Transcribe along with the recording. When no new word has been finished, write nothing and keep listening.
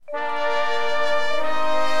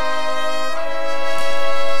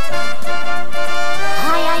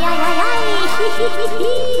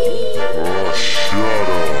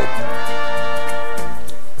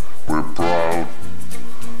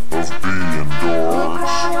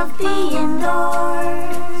of the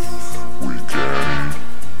indoors. We can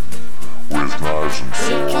eat with knives and forks.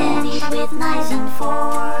 We can eat with knives and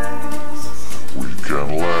forks. We can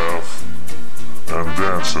laugh and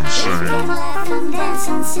dance and We sing. can laugh and dance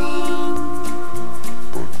and sing.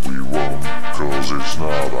 But we won't, 'cause it's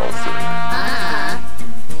not our thing.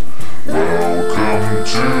 Welcome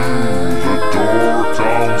to the Dork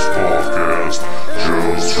Towns podcast.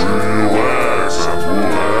 Just relax and we'll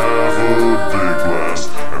have a big blast.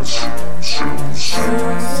 And soon,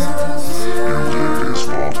 you dig this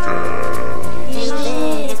podcast. You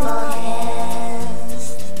dig this podcast.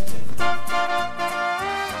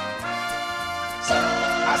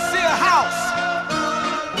 I see a house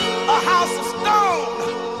of stone,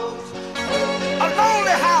 a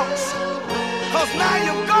lonely house, 'cause now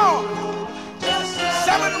you're gone.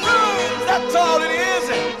 7 rooms, that's all it is.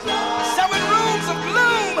 7 rooms of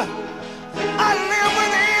gloom. I live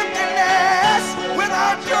with emptiness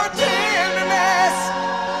without your tenderness.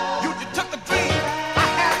 You took the dream I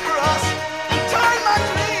had for us and turned my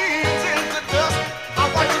dreams into dust. I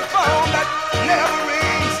watch a phone that never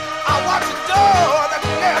rings. I watch a door that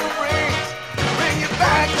never rings. Bring you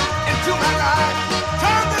back into my life.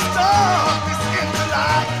 Turn this darkness into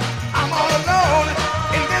light. I'm all alone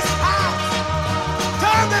in this house.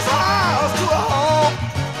 Turn this house to a home.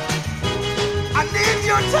 I need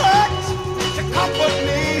your touch to comfort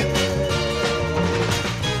me.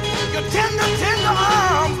 Your tender, tender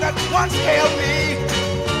arms that once held me.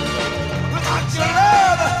 Without your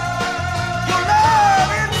love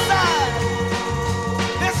inside.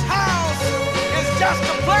 This house is just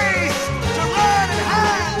a place to run and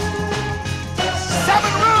hide.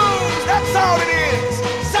 7 rooms, that's all it is.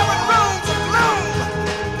 7 rooms of gloom.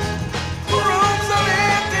 Rooms of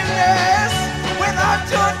emptiness without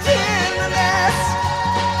your tenderness.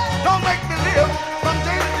 Don't make me live from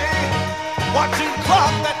day to day, watching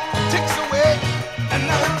clock that ticks away.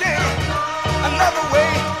 Another day, another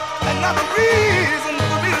way, another reason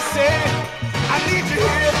for me to say I need you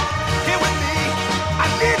here with me. I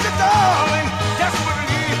need you, darling,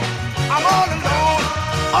 desperately. I'm all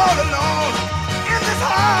alone in this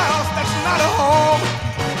house that's not a home.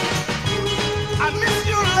 I miss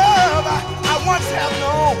your love I once have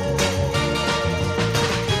known.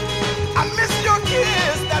 I miss your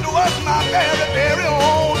kiss that was my very, very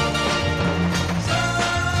own.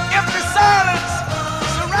 Empty silence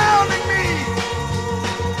surrounding me.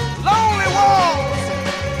 Lonely walls,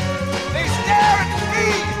 they stare at me.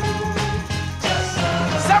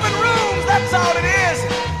 7 rooms, that's all it is.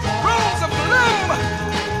 Rooms of gloom.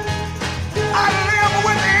 I live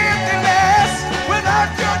with emptiness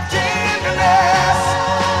without your tenderness.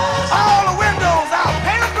 All the windows I'll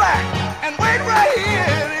paint them black and wait right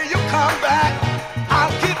here till you come back.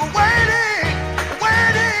 I'll keep waiting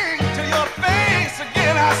till your face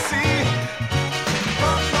again I see.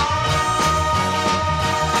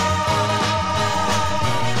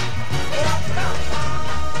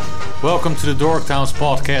 Welcome to the Dork Towns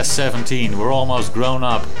podcast 17. We're almost grown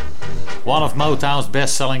up. One of Motown's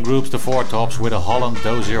best-selling groups, the Four Tops, with a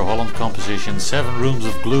Dozier Holland composition, 7 Rooms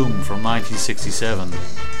of Gloom from 1967.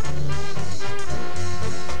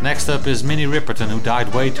 Next up is Minnie Riperton, who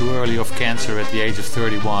died way too early of cancer at the age of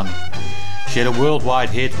 31. She had a worldwide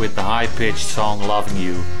hit with the high-pitched song Loving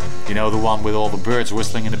You. You know, the one with all the birds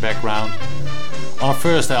whistling in the background? On her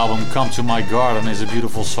first album, Come to My Garden, is a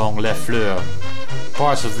beautiful song, Les Fleurs.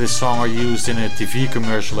 Parts of this song are used in a TV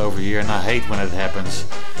commercial over here, and I hate when it happens.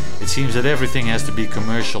 It seems that everything has to be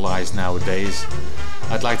commercialized nowadays.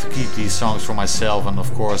 I'd like to keep these songs for myself and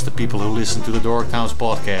of course the people who listen to the Dork Towns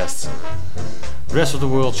podcasts. The rest of the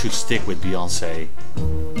world should stick with Beyoncé.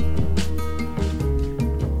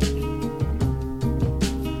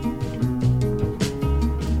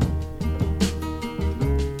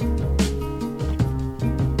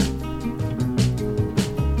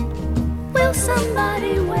 Will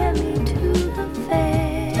somebody wear me to the fair?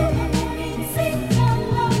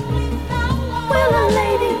 Will a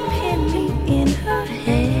lady pin me in her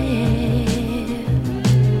hair?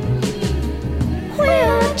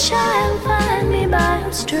 Will a child find me by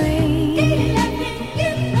a string?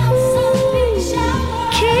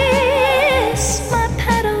 Kiss my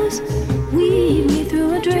petals, weave me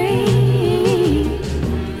through a dream.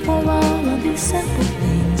 For all of these simple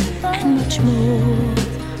things and much more,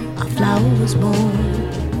 a flower was born.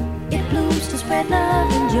 It blooms to spread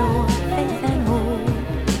love and joy, faith and hope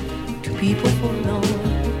to people forlorn.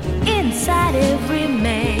 Inside every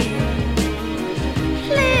man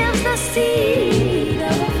lives the seed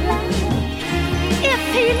of a flower. If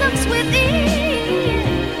he looks within,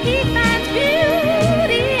 he finds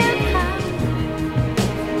beauty and power.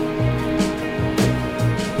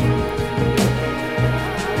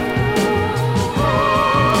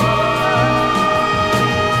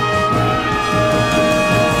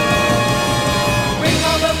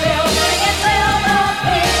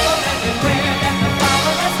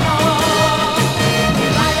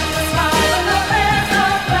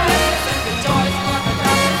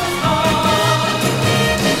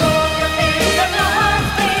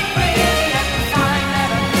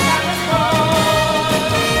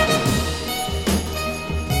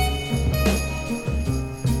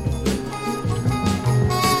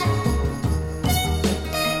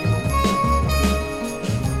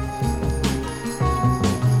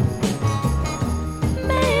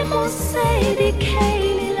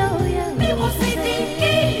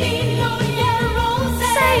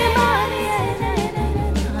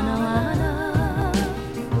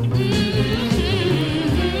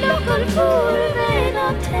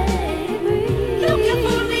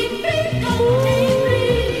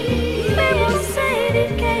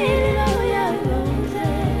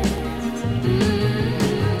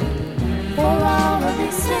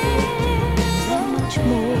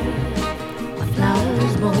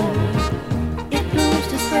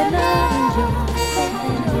 spread love and joy and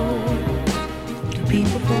hope to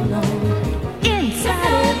people forlorn.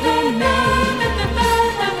 Inside every man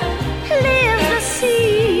lives the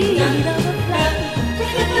seed of a flower. If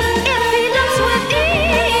he looks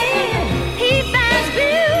within, he finds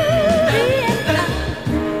beauty and power.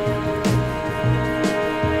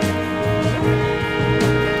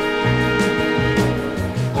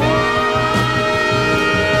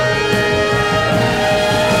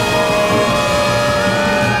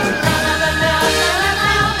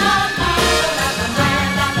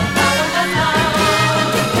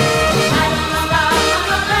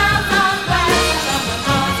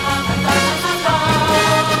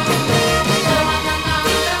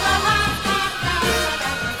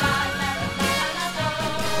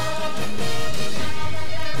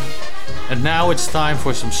 And now it's time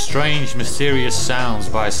for some strange, mysterious sounds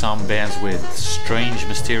by some bands with strange,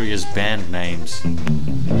 mysterious band names.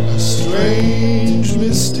 A strange,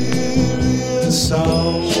 mysterious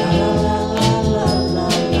sound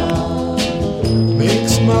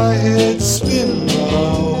makes my head spin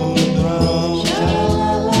round, round.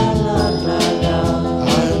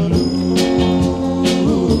 I'm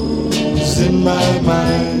losing my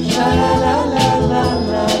mind.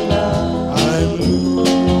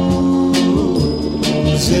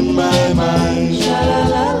 In my mind,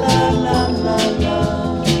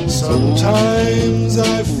 sometimes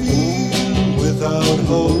I feel without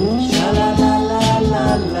hope.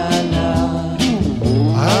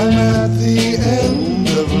 I'm at the end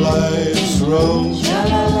of life's road.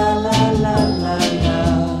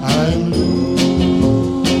 I'm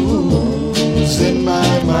losing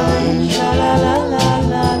my mind.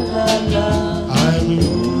 I'm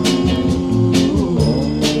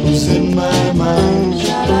losing my mind.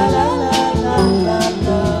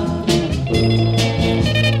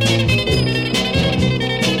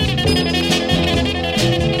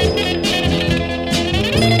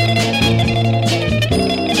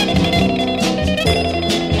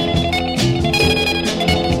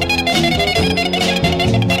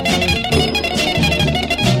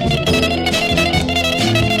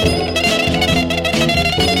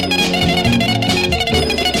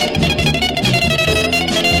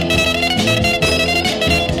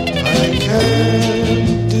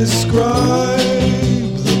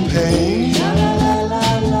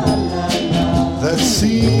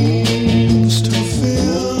 Seems to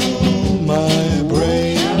fill my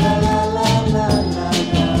brain.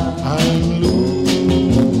 I'm losing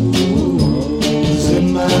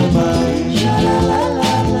my mind.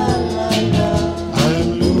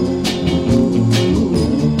 I'm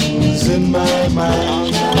losing my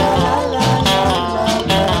mind.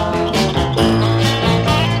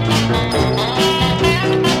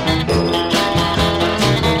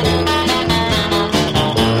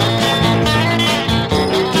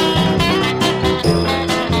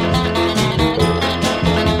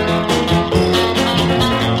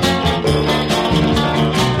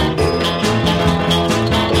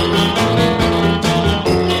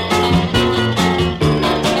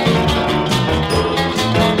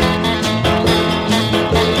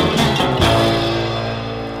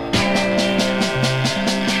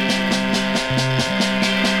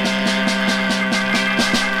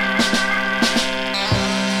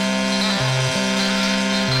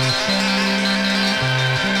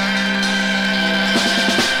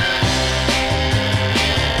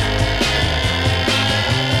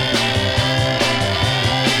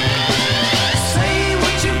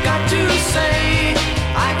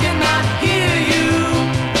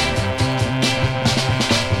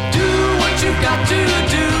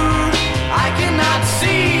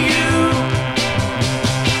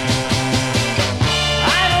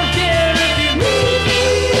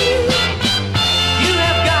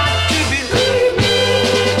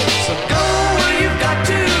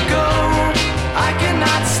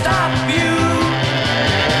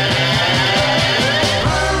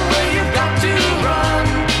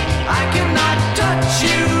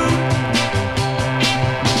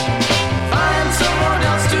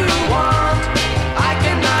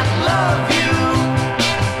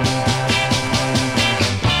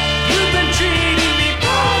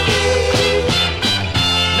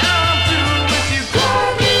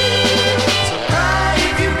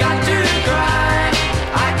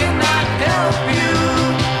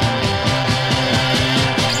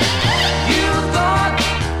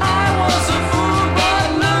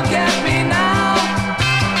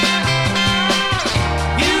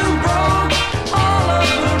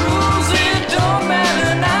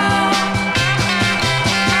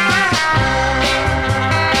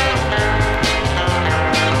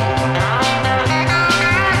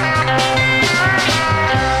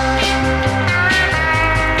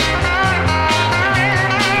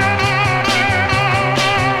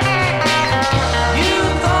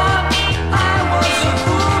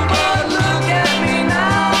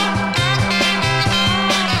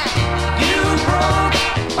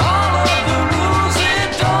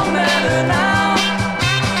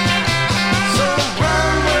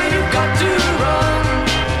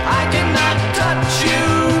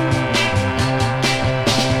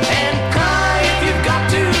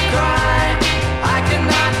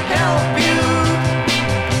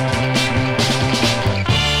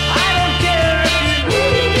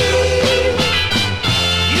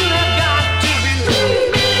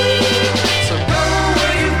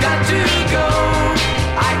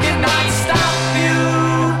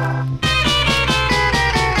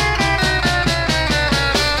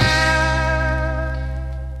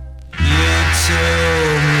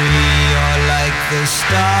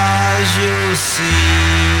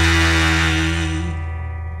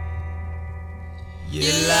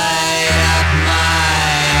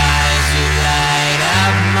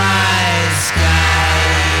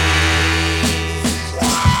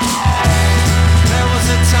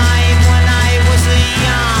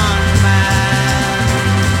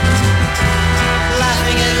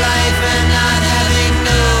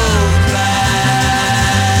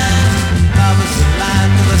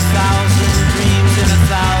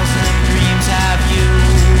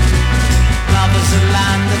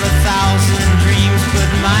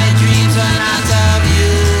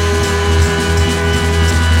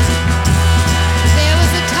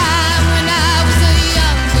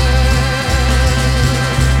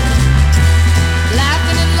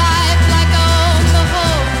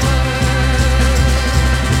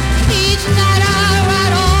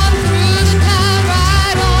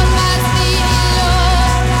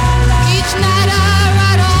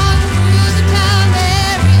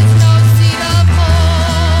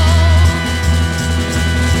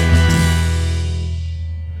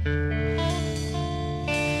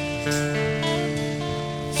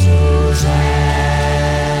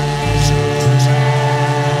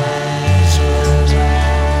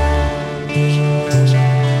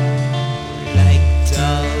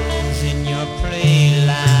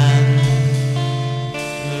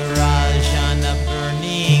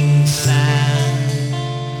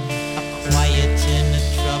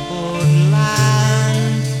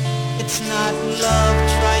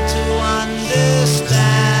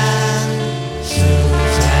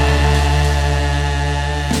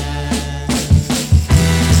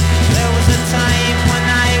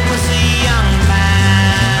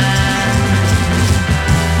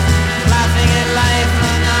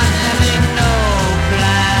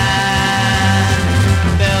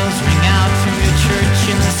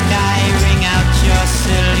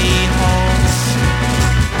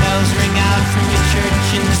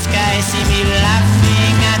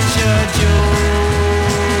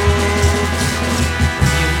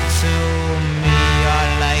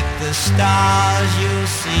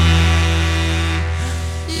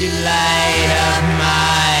 light up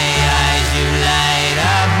my eyes, you light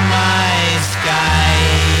up my sky.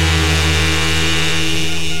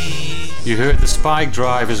 You heard the Spike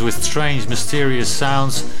Drivers with strange, mysterious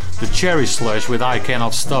sounds. The Cherry Slush with I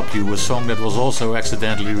Cannot Stop You, a song that was also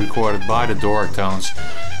accidentally recorded by the Dorktones.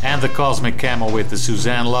 And the Cosmic Camel with the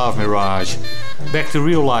Suzanne Love Mirage. Back to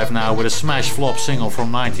real life now with a smash flop single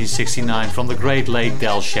from 1969 from the great late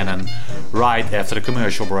Del Shannon, right after the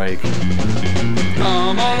commercial break.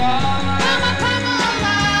 Come alive.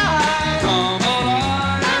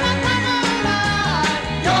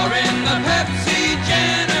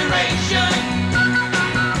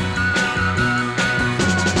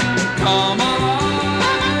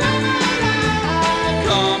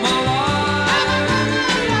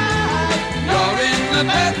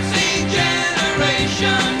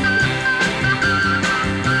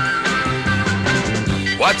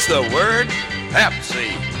 What's the word?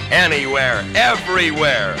 Pepsi. Anywhere,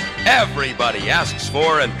 everywhere. Everybody asks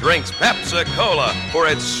for and drinks Pepsi-Cola for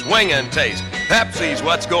its swingin' taste. Pepsi's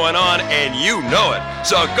what's going on, and you know it.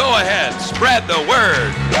 So go ahead, spread the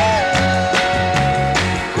word.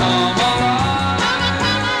 Come alive.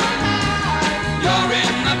 You're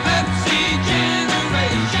in the Pepsi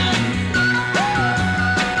generation.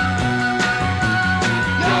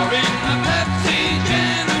 You're in the Pepsi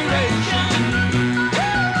generation.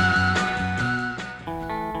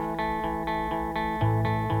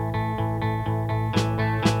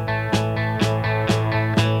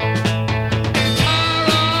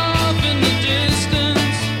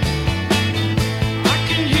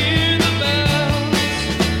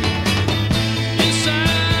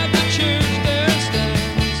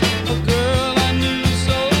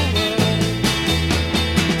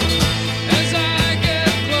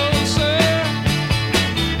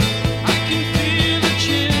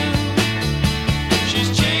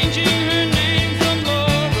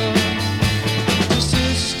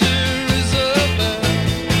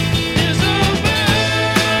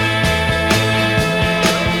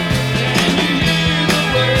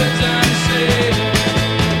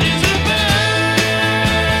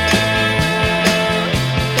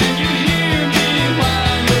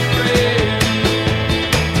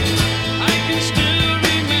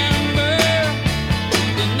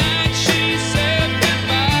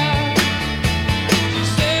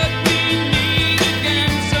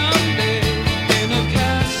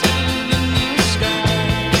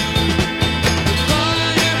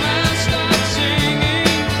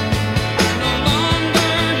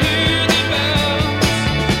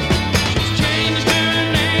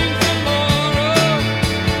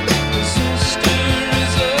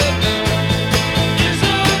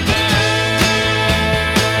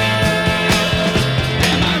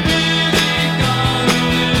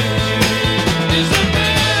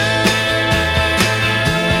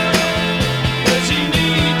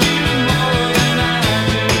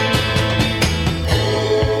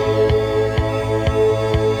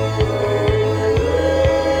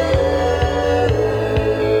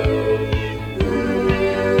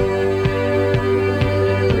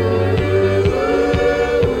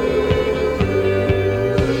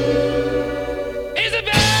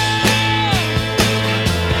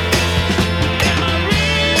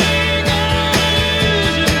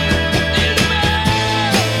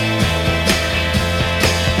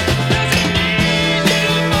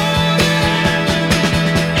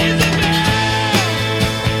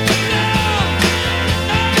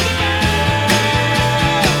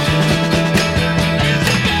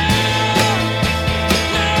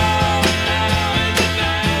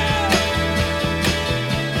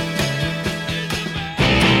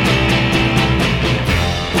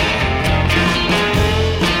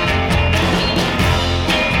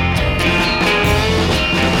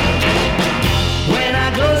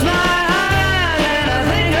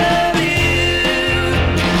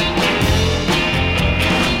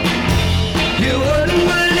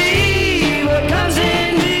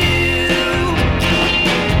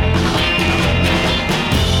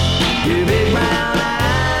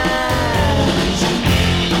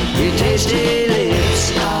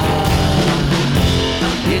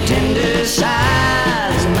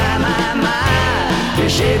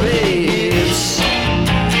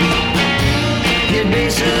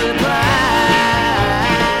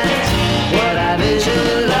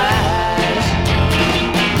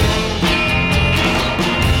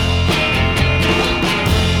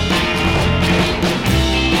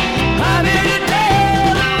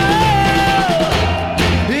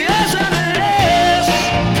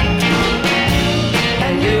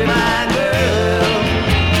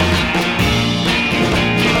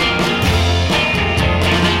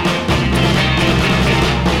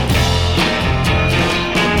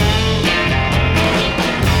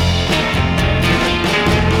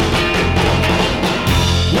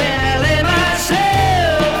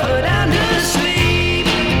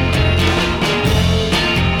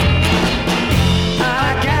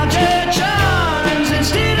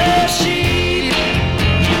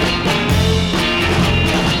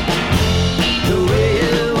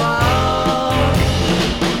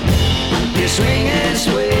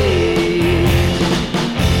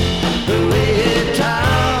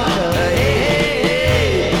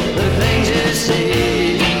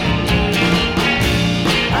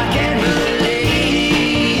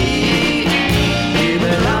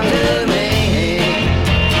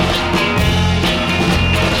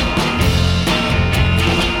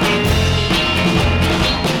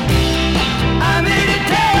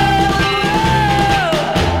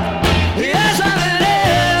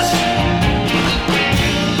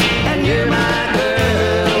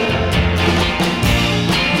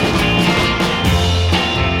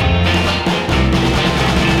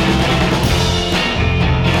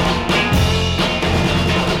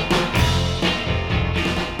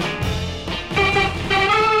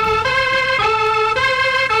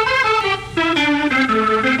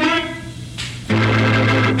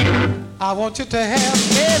 want you to have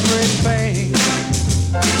everything.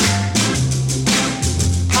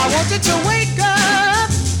 I want you to wake up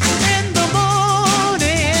in the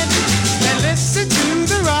morning and listen to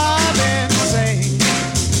the robin sing.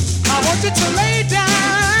 I want you to lay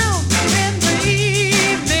down in the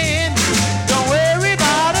evening. Don't worry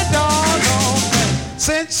about a doggone thing.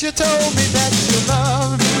 Since you told me that you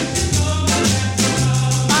love me,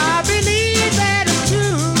 I believe that it's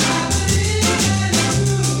true.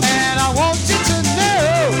 And I want you to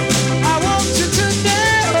know, I want you to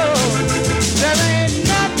know, there ain't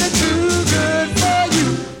nothing too good for you.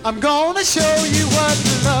 I'm gonna show you what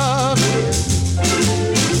love is.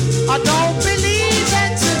 I don't believe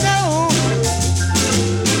that you know.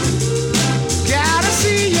 Gotta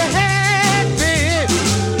see you happy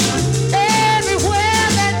everywhere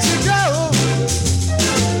that you go.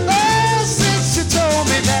 Oh, since you told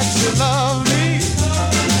me that you love me,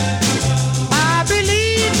 I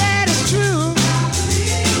believe that it's true.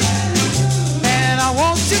 And I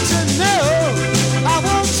want you to know, I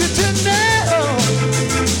want you to know,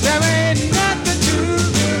 there ain't nothing too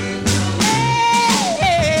good. Hey.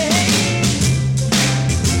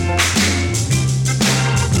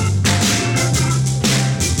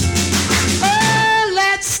 Oh,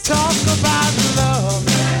 let's talk about love.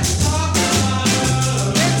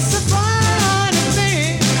 It's a funny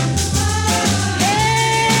thing.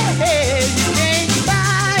 Hey, you can't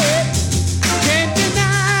buy it, can't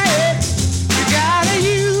deny it. You gotta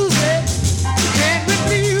use it, can't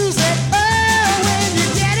refuse it. Oh, when you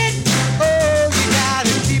get it, oh, you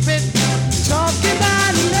gotta keep it. Talking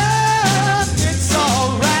about love, it's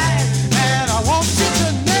alright. And I want you to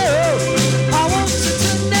know, I want you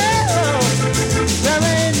to know, there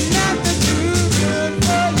ain't nothing too good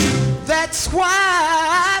for you. That's why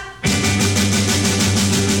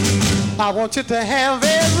I want you to have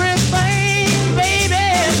everything, baby.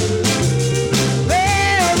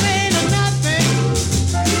 There ain't nothing,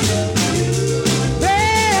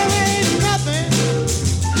 there ain't nothing,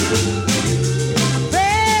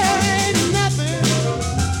 there ain't nothing, there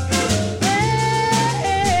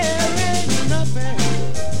ain't nothing.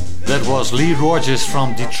 That was Lee Rogers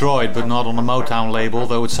from Detroit, but not on the Motown label,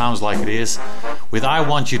 though it sounds like it is, with I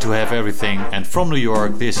Want You to Have Everything. And from New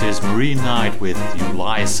York, this is Marine Knight with You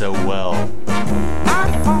Lie So Well.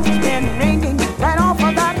 My phone's been ringing right off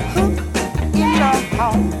of that hook in your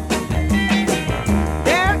call.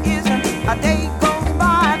 There isn't a day goes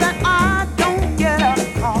by that I don't get a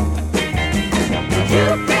call.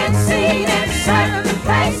 You've been seen in certain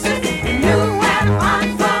places, new and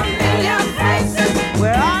unfamiliar faces,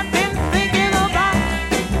 where I've been thinking about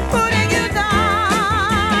putting you down.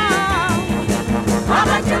 How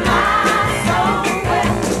about you lie so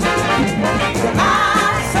well? You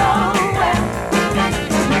lie so well.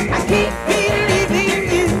 I keep believing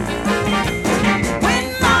you when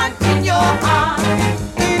not in your arms.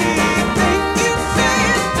 Anything you say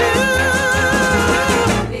is true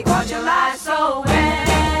because you lie so well.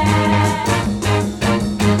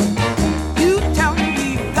 You tell me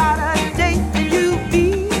we've got a date and you'll be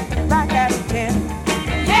back at 10.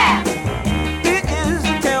 Yeah. It isn't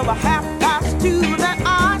until the 2:30 that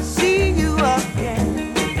I see you again.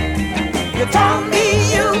 You told me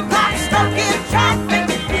you got stuck in traffic,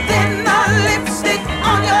 then the lipstick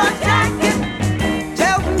on your jacket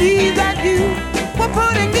tells me that you were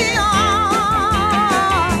putting me on.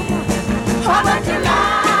 How about you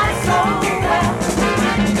lie so well?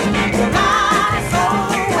 You lie so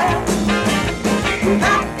well.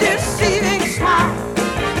 That deceiving smile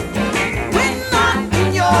when not in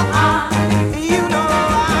your arms. You know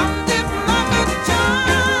I'm different with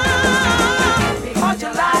charm because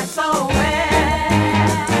you lie so well.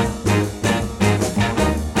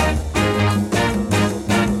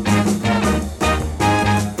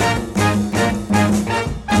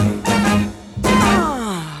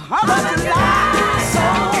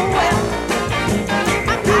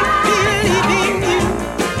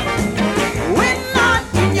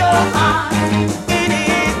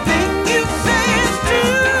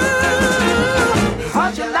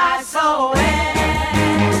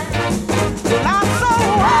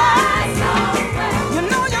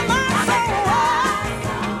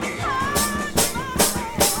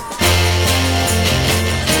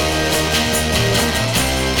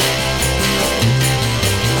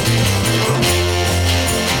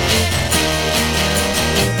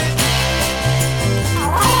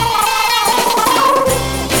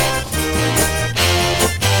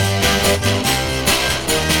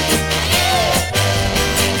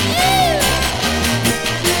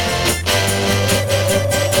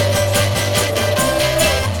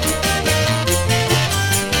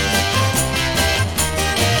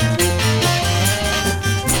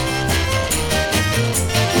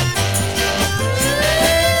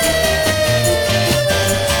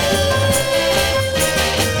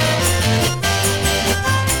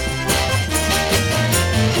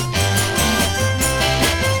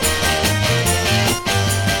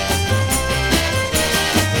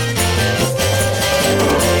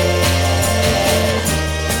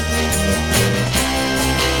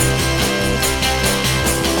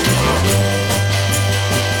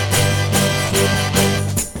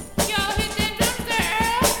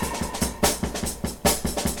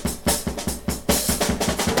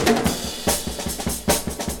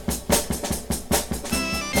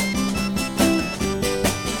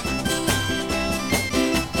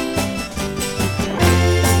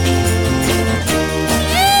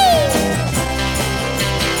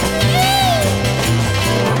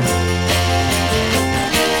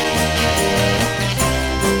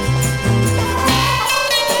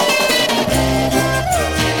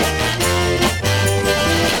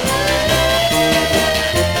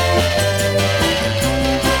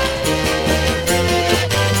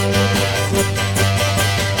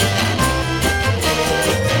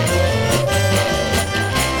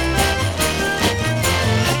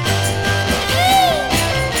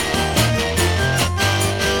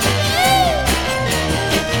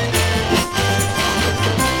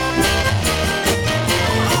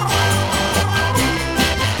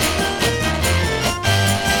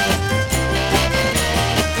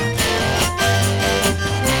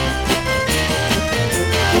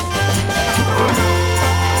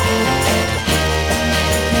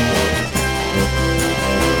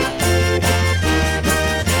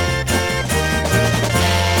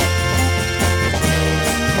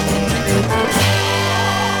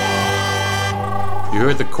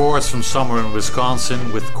 the Chords from somewhere in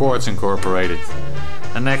Wisconsin with Chords Incorporated.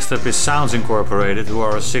 And next up is Sounds Incorporated, who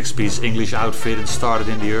are a 6-piece English outfit and started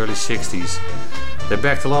in the early 60s. They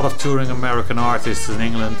backed a lot of touring American artists in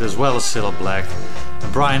England as well as Cilla Black.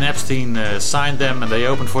 And Brian Epstein signed them and they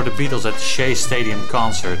opened for the Beatles at the Shea Stadium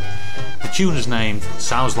concert. The tune is named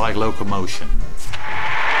Sounds Like Locomotion.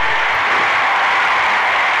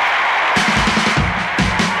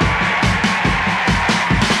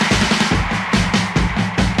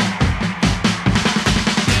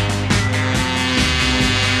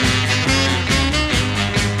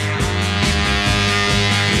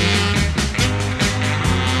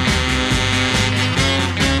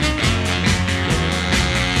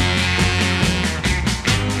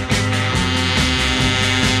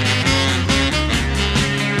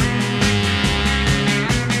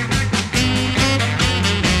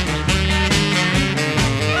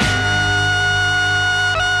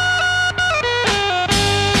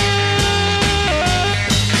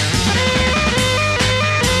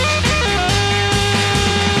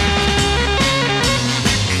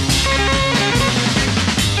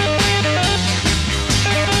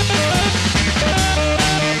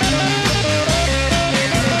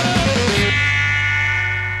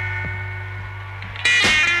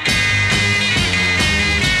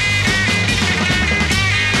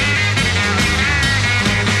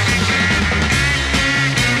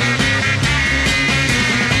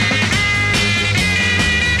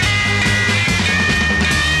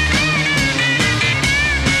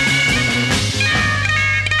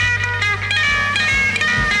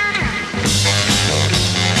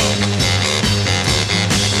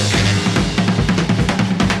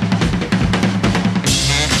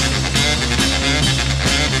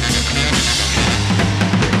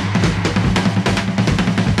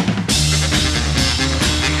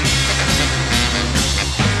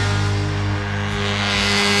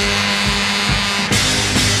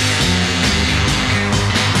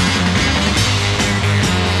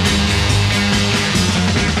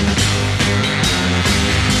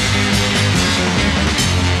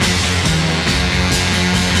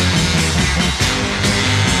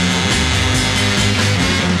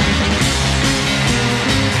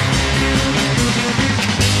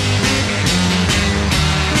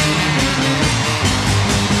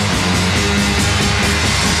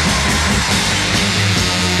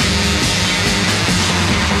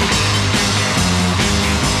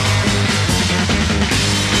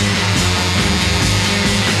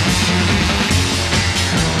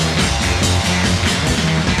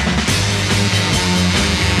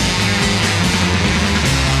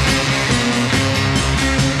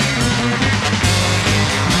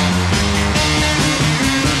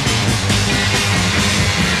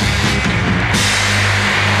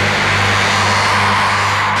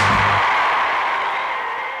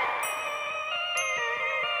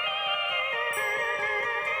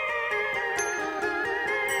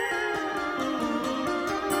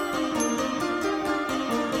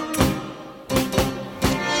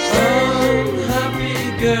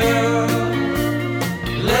 girl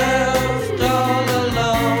left all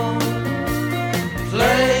alone,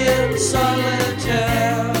 playing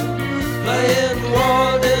solitaire, playing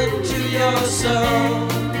warden to your soul.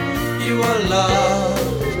 You are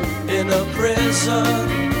locked in a prison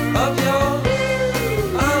of your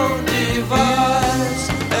own device,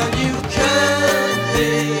 and you can't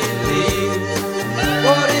believe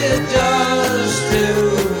what it does to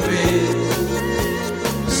me.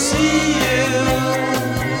 See you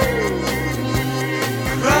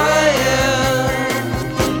crying,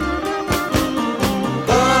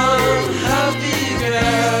 unhappy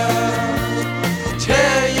girl,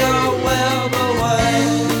 tear your web away,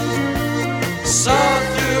 saw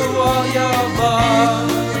through all your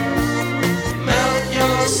bars, melt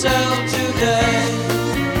yourself today.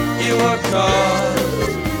 You are caught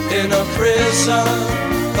in a prison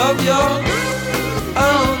of your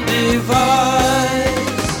own device.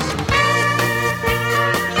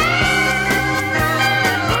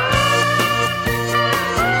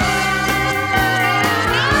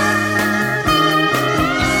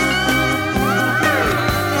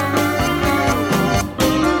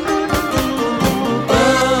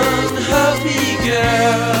 Unhappy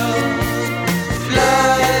girl,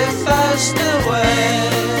 fly fast away,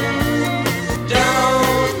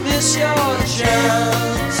 don't miss your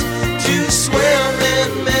chance to swim in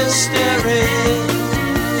mystery.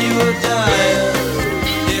 You are dying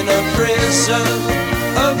in a prison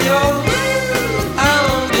of your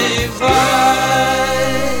own device.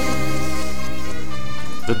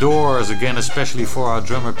 The Doors, again especially for our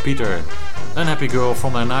drummer Peter. Unhappy Girl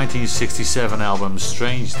from their 1967 album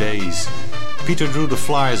Strange Days. Peter drew the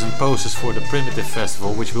flyers and posters for the Primitive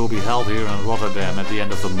Festival, which will be held here in Rotterdam at the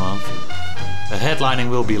end of the month. The headlining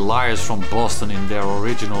will be Liars from Boston in their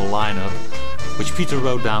original lineup, which Peter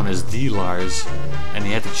wrote down as The Liars, and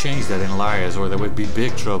he had to change that in Liars or there would be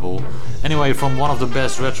big trouble. Anyway, from one of the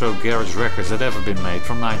best retro garage records that ever been made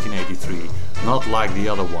from 1983, not like the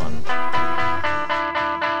other one.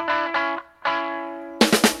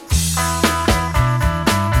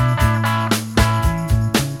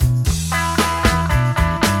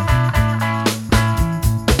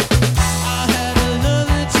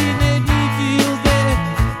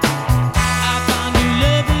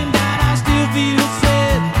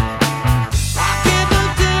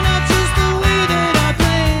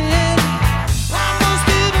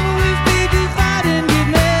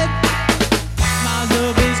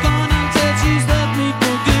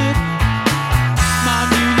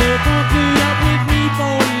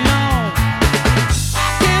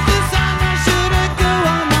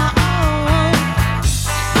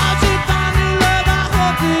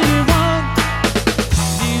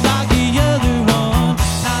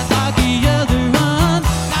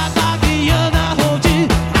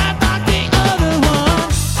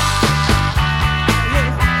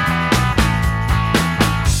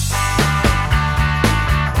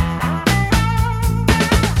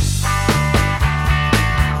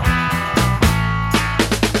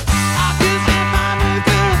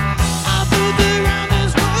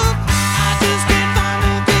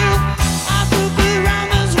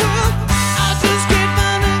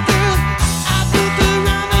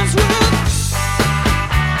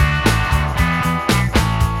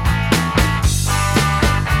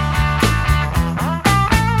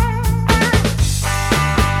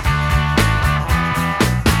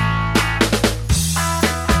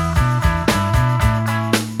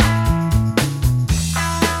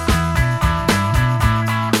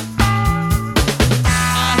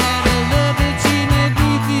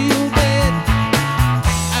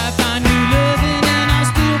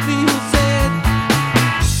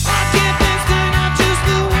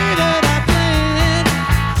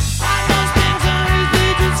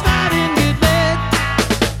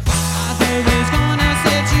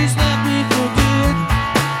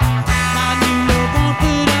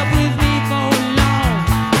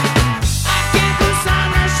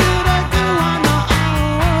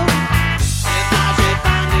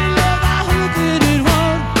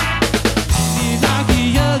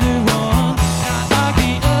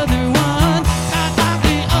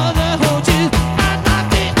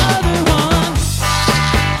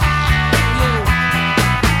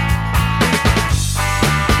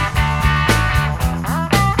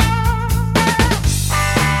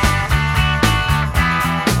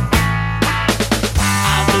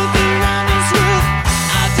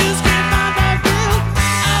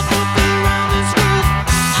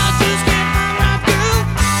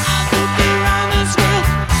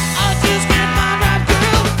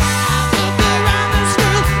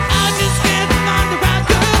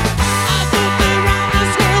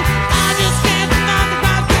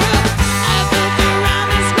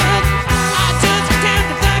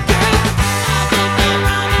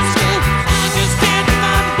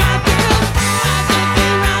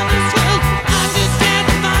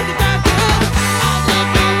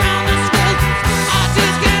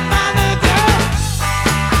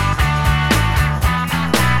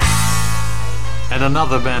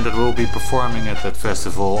 Another band that will be performing at that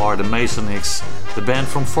festival are the Masonics, the band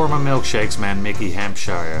from former Milkshakes man Mickey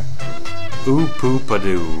Hampshire. Ooh Poo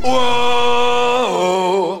Padoo.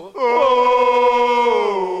 Whoa, whoa,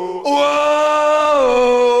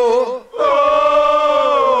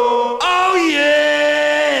 whoa, oh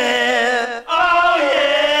yeah, oh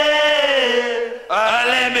yeah.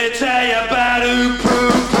 Let me tell you about Ooh Poo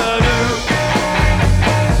Padoo.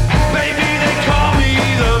 Baby, they call me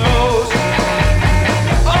the most.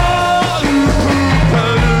 Oh, Ooh Poo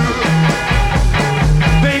Padoo.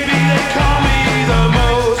 Baby, they call me the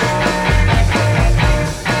most.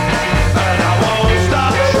 And I won't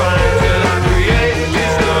stop trying.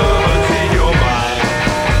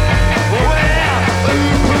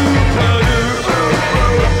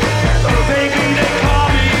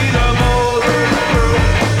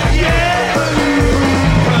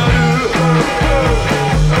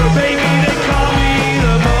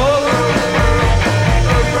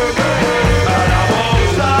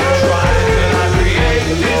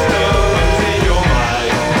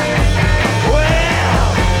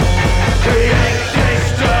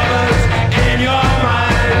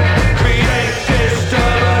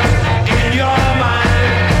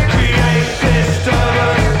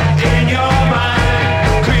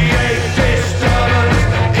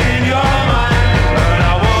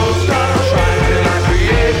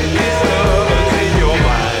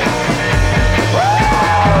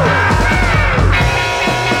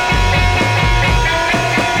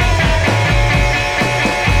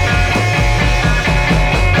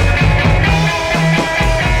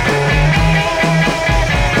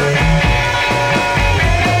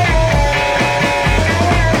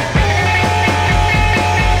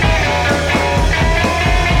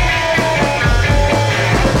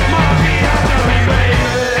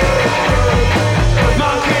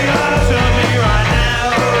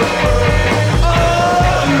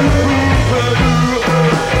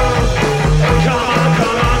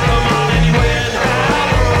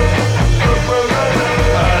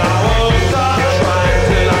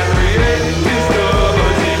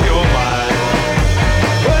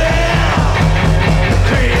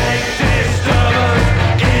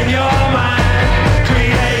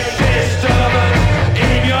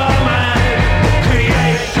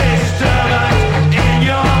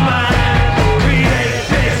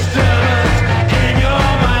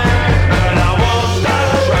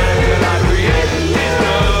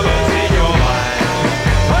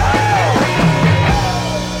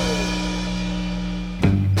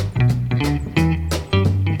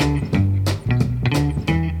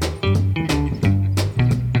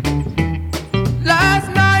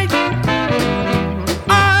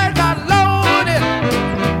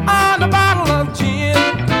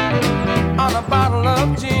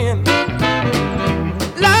 of gin.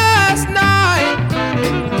 Last night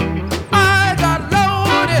I got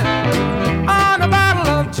loaded on a bottle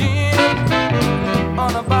of gin,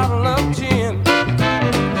 on a bottle of gin.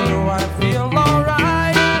 You know I feel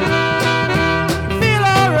alright, feel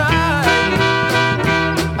alright,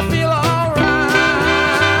 I feel alright,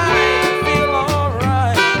 feel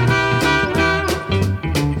alright.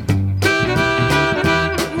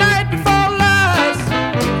 Night before last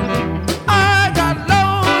I got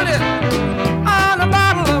loaded on a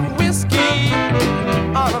bottle of whiskey,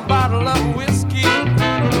 on a bottle of whiskey.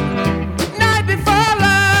 Night before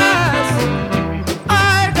last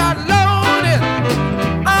I got loaded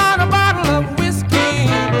on a bottle of whiskey,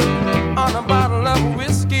 on a bottle of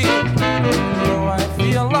whiskey. So I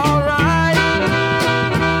feel alright,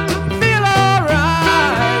 feel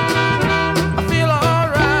alright, I feel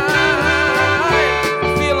alright, I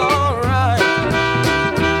feel alright.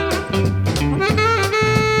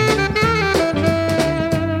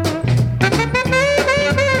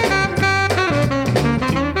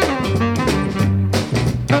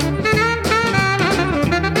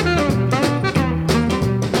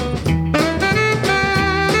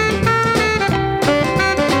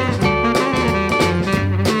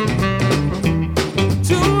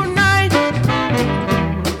 Tonight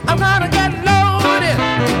I'm gonna get loaded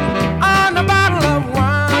on a bottle of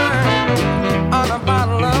wine, on a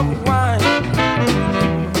bottle of wine.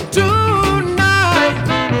 Tonight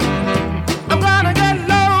I'm gonna get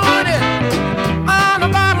loaded on a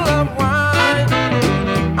bottle of wine,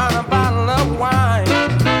 on a bottle of wine.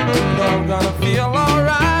 So I'm gonna feel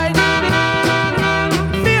alright,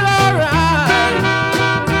 feel alright,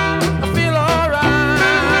 I feel alright,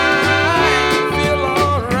 feel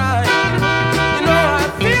alright. You know I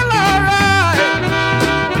feel alright,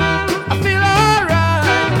 I feel alright,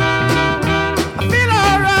 I feel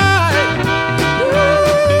alright.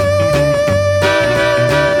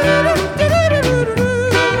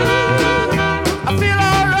 I feel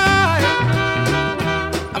alright,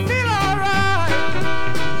 I feel alright.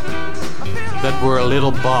 That were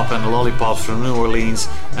Little Bob and the Lollipops from New Orleans,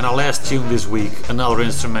 and our last tune this week, another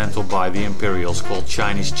instrumental by the Imperials called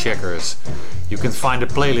Chinese Checkers. You can find a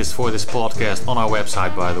playlist for this podcast on our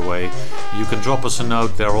website, by the way. You can drop us a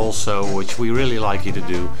note there also, which we really like you to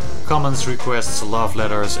do. Comments, requests, love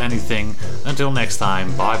letters, anything. Until next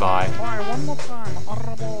time, bye bye. Try one more time.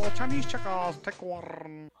 Honorable Chinese checkers, take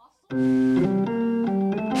one.